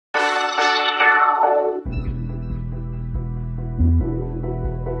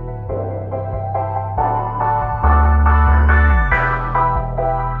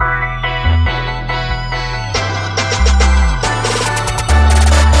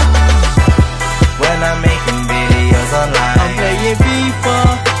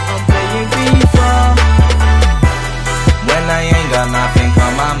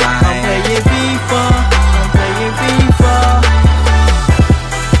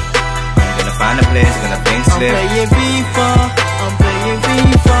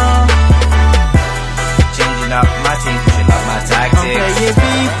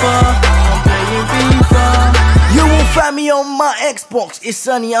box, it's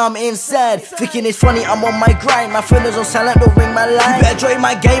sunny, I'm inside. Thinking it's funny, I'm on my grind. My phone is on silent, don't ring my line. You better join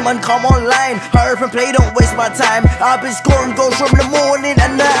my game and come online. Hurry up and play, don't waste my time. I've been scoring goals from the morning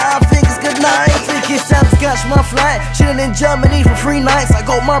and now I think it's good night. I think it's time to catch my flight. Chilling in Germany for 3 nights. I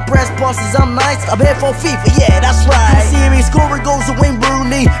got my press passes, I'm nice. I'm here for FIFA, yeah, that's right. You see me scoring goals to Wayne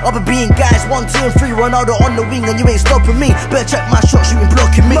Rooney. I've been beating guys 1, 2 and 3. Ronaldo on the wing and you ain't stopping me. Better check my shots, you ain't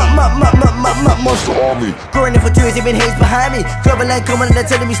blocking me. Monster army. Growing in for 2 years, even hates behind me. Club and then coming and they're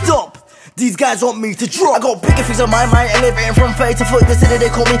telling me stop. These guys want me to drop. I got bigger things on my mind, elevating from 30 to 40. They say that they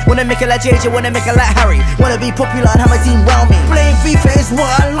call me. Wanna make it like JJ, wanna make it like Harry. Wanna be popular and have my team round me. Playing FIFA is what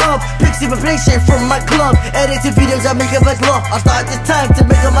I love. Pics even play shit from my club. Editing videos I make a best laugh. I started this time to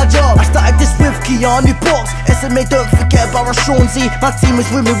make it my job. I started this with Keanu Box. SMA, don't forget about Rashawnzy. My team is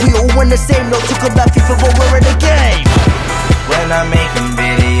with me, we all win the same. Not talk about FIFA, but we're in the game. When I'm making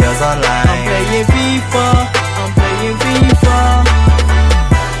videos online, I'm playing FIFA, I'm playing FIFA.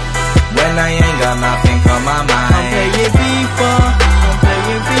 When I ain't got nothing on my mind, I'm playing FIFA, I'm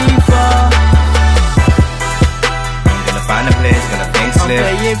playing FIFA. I'm gonna find a place, gonna think I'm slip.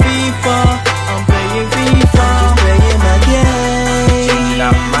 playing FIFA, I'm playing FIFA. Just playing my game. Changing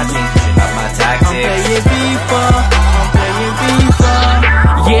up my team, switching up my I'm tactics. playing FIFA, I'm playing FIFA.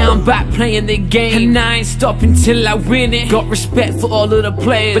 Yeah, I'm back playing the game, and I ain't stopping till I win it. Got respect for all of the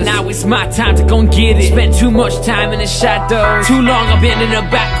players, but now it's my time to go and get it. Spent too much time in the shadows, too long I've been in the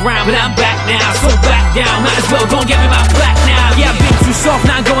background, but I'm back now, so back down. Might as well go and get me my black now. Yeah, I've been too soft,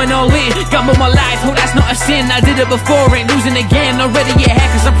 now I'm going all in. Gamble my life, oh that's not a sin. I did it before, ain't losing again. Already yeah,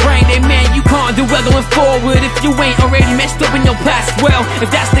 cause I'm praying, amen. You can't do well going forward if you ain't already messed up in your past. Well,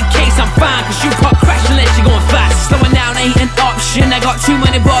 if that's the case, I'm fine, cause you can't crash unless you're going fast. Slowing down ain't an option, I got too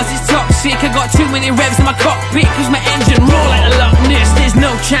many bars, it's toxic. I got too many revs in my cockpit, cause my engine roll like a Loch Ness. There's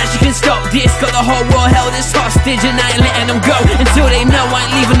no chance you can stop this. Got the whole world held as hostage, and I ain't letting them go until they know I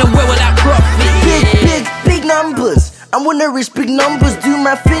ain't leaving the world without profit. Big numbers. I wanna reach big numbers, do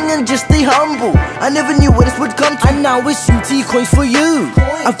my thing and just stay humble. I never knew where this would come to, and now it's UT coins for you.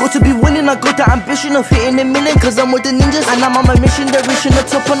 I've got to be winning, I got the ambition of hitting a million, cause I'm with the ninjas, and I'm on my mission, they're reaching the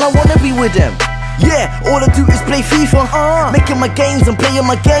top, and I wanna be with them. Yeah, all I do is play FIFA, making my games and playing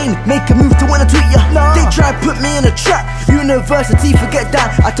my game. Make a move to win a tweet, yeah. They try to put me in a trap. University, forget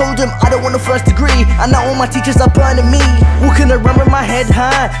that. I told them I don't want a first degree, and now all my teachers are burning me. Walking around with my head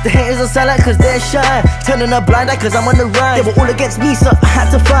high. The haters are silent cause they're shy. Turning a blind eye cause I'm on the rise. They were all against me, so I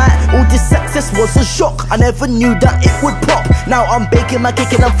had to fight. All this success was a shock. I never knew that it would pop. Now I'm baking my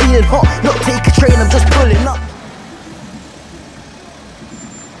cake and I'm feeling hot. Not take a train, I'm just pulling up.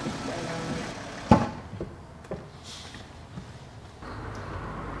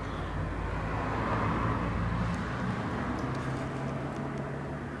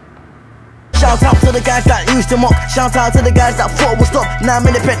 Shout out to the guys that used to mock. Shout out to the guys that thought would stop. Now I'm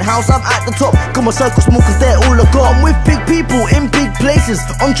in the penthouse, I'm at the top. Got my circle small cause they're all I got. I'm with big people in big places,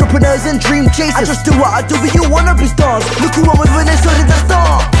 entrepreneurs and dream chasers. I just do what I do, but you wanna be stars. Look who I'm with when they started the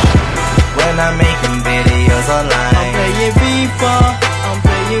start. When I'm making videos online, I'm playing FIFA, I'm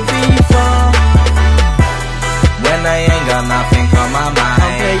playing FIFA. when I ain't got nothing on my I'm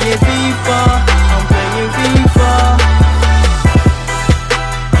mind, playing FIFA, I'm playing FIFA.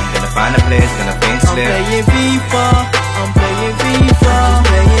 find a place, gonna think I'm slip. playing FIFA, I'm playing FIFA. Just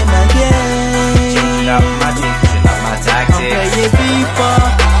playing my game. Changing up my team, switching up my I'm tactics. playing FIFA,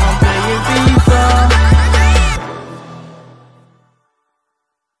 I'm playing FIFA.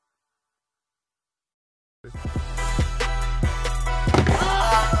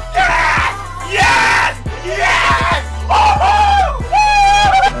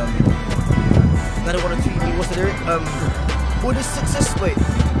 I don't wanna tweet me, what's the lyric? All this success, wait.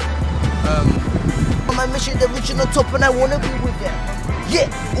 On my mission, they're reaching the top and I wanna be with them. Yeah,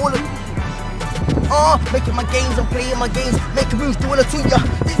 all of making my games, I'm playing my games. Making moves, doing a tweet, yeah.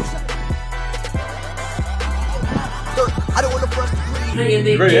 I don't wanna first agree. Playing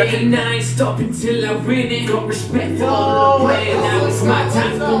the game, I ain't stopping till I win it. Got respect for all of the players, now it's my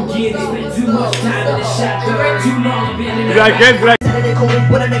time to go get it. Spent too much time in the shadow, too long I've been in the back. They call me,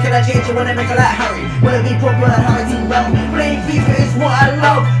 wanna make it like JJ, wanna make it like Harry. Wanna be popular and have my team round me. Playing FIFA is what I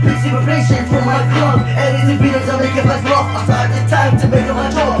love. Pics even play shit from my club. Editing videos I make it best laugh. I started this time to make it my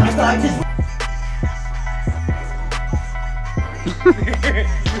job. I started this